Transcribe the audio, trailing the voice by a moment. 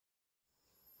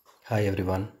Hi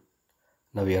everyone.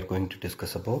 Now we are going to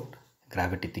discuss about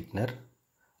gravity thickener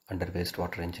under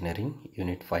wastewater engineering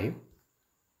unit 5.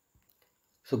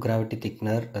 So gravity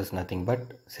thickener is nothing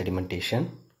but sedimentation,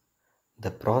 the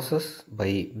process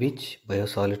by which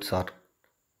biosolids are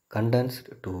condensed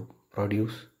to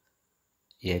produce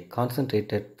a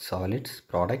concentrated solids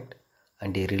product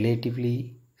and a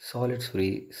relatively solids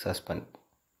free suspend.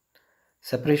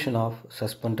 Separation of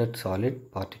suspended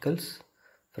solid particles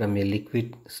from a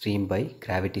liquid stream by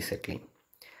gravity settling.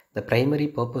 The primary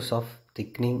purpose of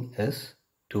thickening is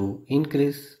to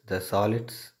increase the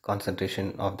solids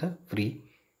concentration of the free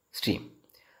stream.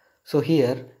 So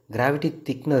here gravity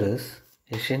thickener is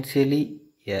essentially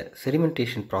a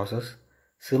sedimentation process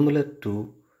similar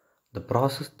to the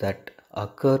process that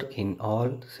occur in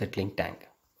all settling tank.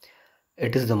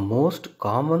 It is the most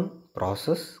common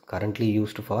process currently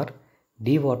used for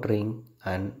dewatering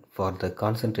and for the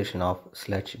concentration of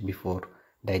sludge before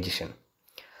digestion.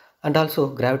 And also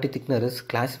gravity thickener is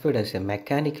classified as a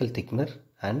mechanical thickener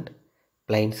and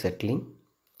plain settling.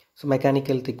 So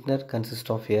mechanical thickener consists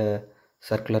of a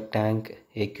circular tank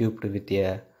equipped with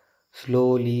a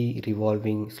slowly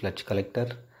revolving sludge collector,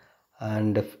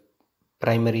 and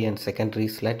primary and secondary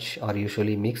sludge are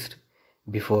usually mixed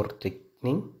before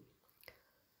thickening.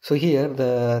 So here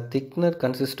the thickener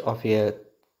consists of a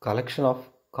collection of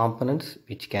components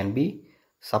which can be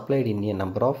supplied in a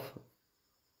number of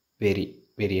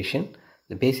variation.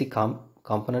 The basic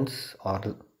components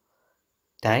are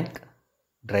tank,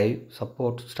 drive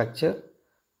support structure,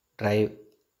 drive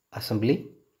assembly,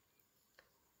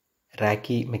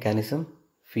 racky mechanism,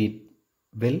 feed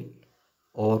well,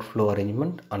 overflow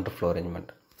arrangement, underflow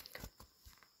arrangement.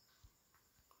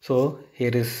 So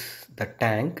here is the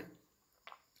tank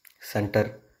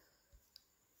center.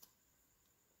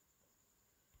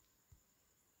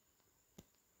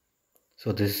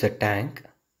 So this is a tank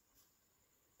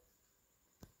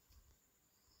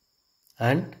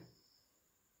and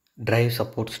drive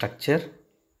support structure.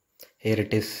 Here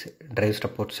it is drive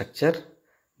support structure,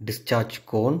 discharge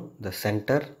cone, the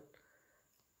center,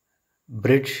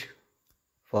 bridge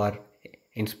for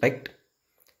inspect,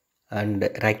 and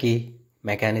racky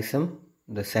mechanism,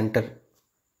 the center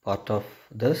part of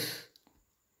this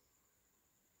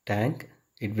tank.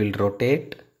 It will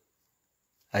rotate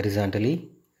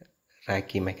horizontally,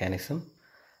 racky mechanism.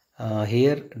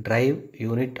 Here drive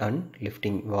unit and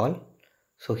lifting valve.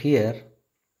 So here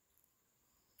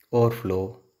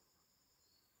overflow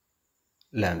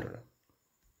landed.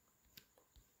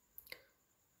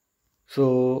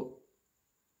 So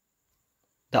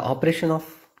the operation of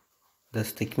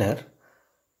this thickener,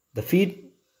 the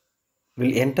feed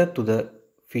will enter to the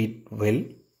feed well.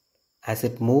 As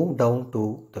it move down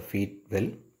to the feed well,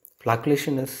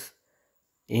 flocculation is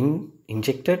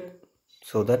injected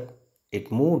so that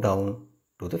it move down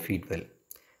to the feed well.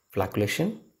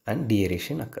 Flocculation and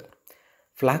deaeration occur.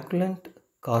 Flocculant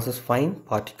causes fine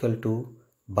particle to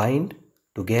bind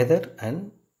together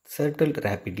and settle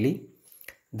rapidly.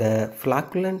 The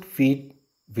flocculant feed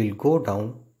will go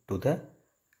down to the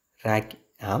rack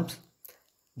arms.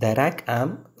 The rack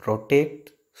arm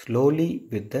rotates slowly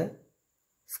with the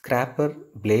scraper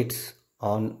blades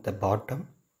on the bottom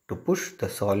to push the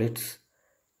solids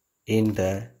in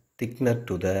the thickener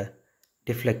to the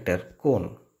deflector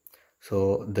cone.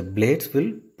 So the blades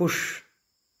will push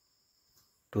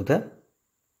to the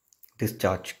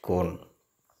discharge cone,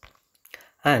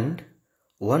 and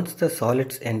once the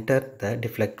solids enter the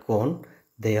deflect cone,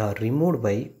 they are removed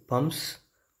by pumps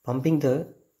pumping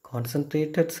the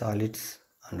concentrated solids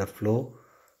under flow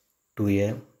to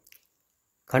a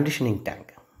conditioning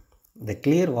tank. The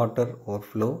clear water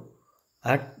overflow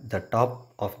at the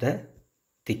top of the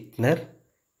thickener,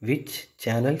 which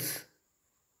channels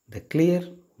the clear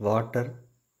water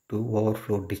to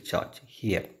overflow discharge.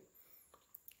 Here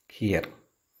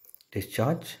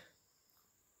discharge,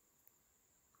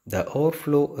 the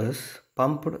overflow is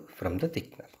pumped from the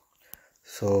thickener.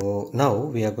 So now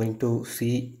we are going to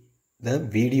see the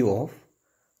video of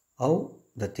how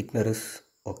the thickener is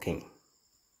working.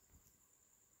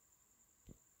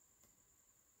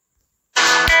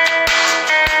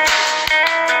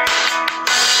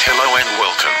 Hello and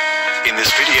welcome. In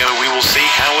this video we will see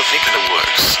how a thickener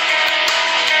works.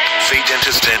 Feed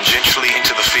enters tangentially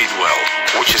into the feed well,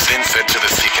 which is then fed to the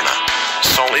thickener.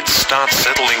 Solids start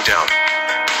settling down.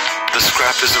 The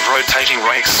scrappers of rotating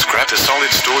rakes scrap the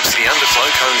solids towards the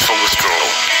underflow cone for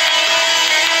withdrawal.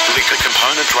 Liquid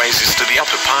component raises to the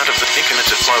upper part of the thickener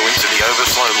to flow into the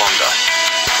overflow launder.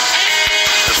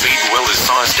 The feed well is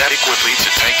sized adequately to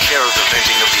take care of the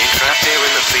venting of the entrapped air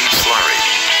in the feed slurry.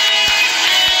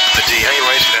 The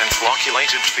deaerated and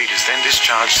flocculated feed is then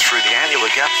discharged through the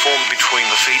annular gap formed between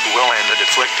the feed well and the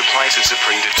deflector places a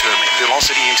predetermined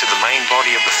velocity into the main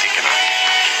body of the thickener.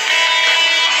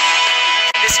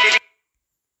 This video.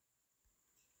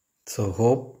 So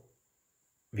hope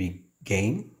we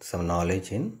gain some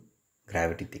knowledge in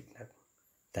gravity thickener.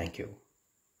 Thank you.